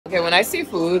Okay, when I see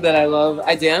food that I love,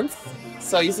 I dance.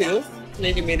 So you see this?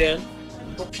 Making me dance.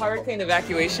 Hurricane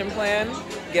evacuation plan,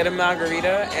 get a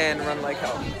margarita, and run like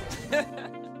hell.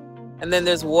 And then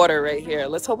there's water right here.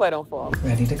 Let's hope I don't fall.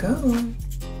 Ready to go.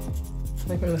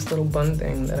 Like this little bun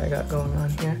thing that I got going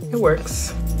on here. It works.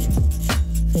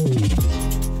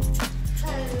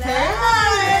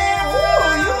 Hey!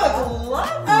 Ooh, you look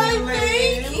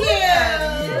lovely. Thank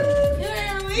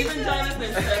you. Even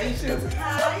Jonathan said he should.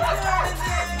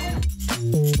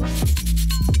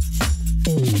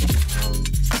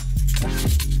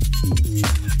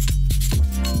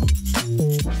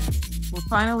 We're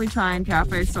finally trying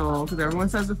Cafe Soul because everyone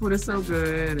says the food is so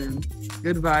good and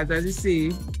good vibes. As you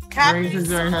see, Marie's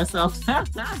enjoying herself.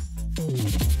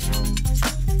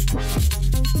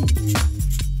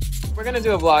 We're gonna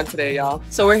do a vlog today, y'all.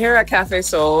 So we're here at Cafe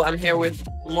Soul. I'm here with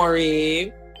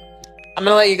Maureen. I'm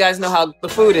gonna let you guys know how the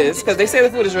food is because they say the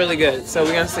food is really good. So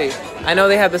we're gonna see. I know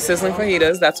they have the sizzling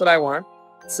fajitas. That's what I want.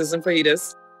 Sizzling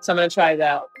fajitas. So I'm gonna try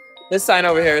that. This sign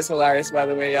over here is hilarious, by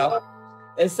the way, y'all.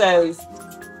 It says,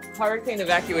 hurricane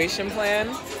evacuation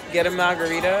plan, get a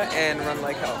margarita, and run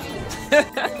like hell.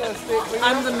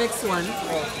 I'm the mixed one.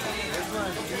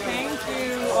 Thank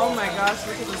you. Oh my gosh,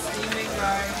 look at the steaming,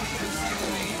 guys. Look at the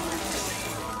steaming.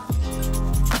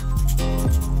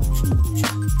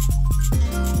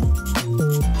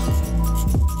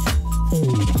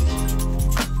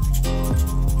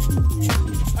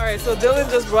 All right, so Dylan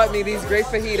just brought me these great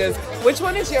fajitas. Which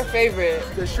one is your favorite?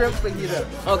 The shrimp fajita.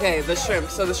 Okay, the shrimp.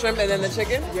 So the shrimp and then the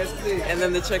chicken? Yes, please. And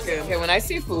then the chicken. Okay, when I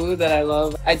see food that I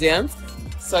love, I dance.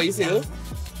 So you see this?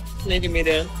 Making me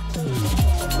dance.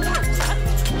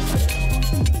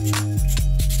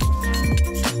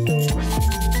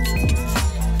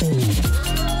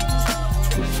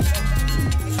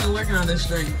 I'm working on this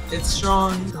drink. It's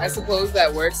strong. I suppose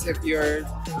that works if you're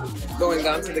going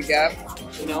down to the Gap.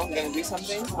 You know, I'm gonna do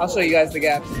something. I'll show you guys the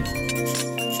Gap.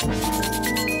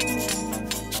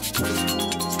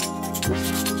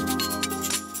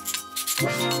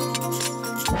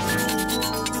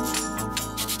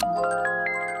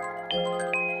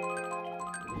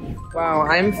 Wow,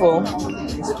 I'm full.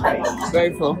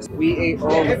 Very full. We ate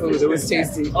all the food. It was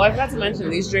tasty. Oh, I forgot to mention,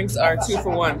 these drinks are 2 for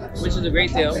 1, which is a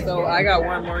great deal. So I got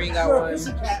one, Maureen got one.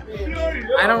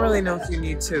 I don't really know if you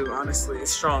need 2, honestly.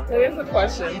 It's strong. So here's the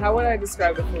question. How would I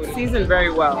describe the food? Seasoned very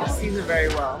well. Seasoned very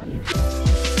well.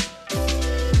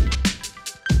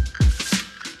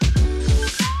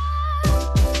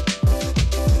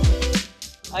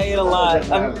 I ate a lot.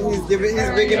 He's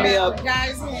bringing me up.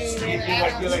 Guys, I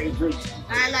like this drink.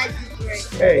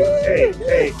 Hey.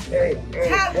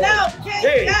 No,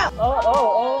 Hey. no.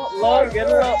 Oh, Lord, get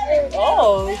her up.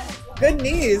 Oh, good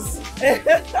knees.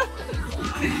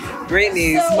 Great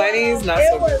knees. My knees, not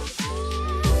so good.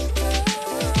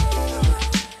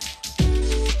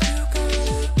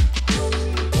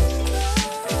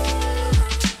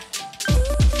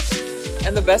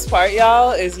 And the best part,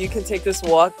 y'all, is you can take this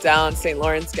walk down St.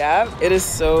 Lawrence Gap. It is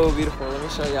so beautiful. Let me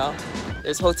show y'all.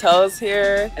 There's hotels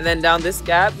here, and then down this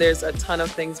gap, there's a ton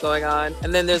of things going on.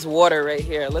 And then there's water right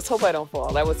here. Let's hope I don't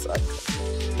fall. That would suck.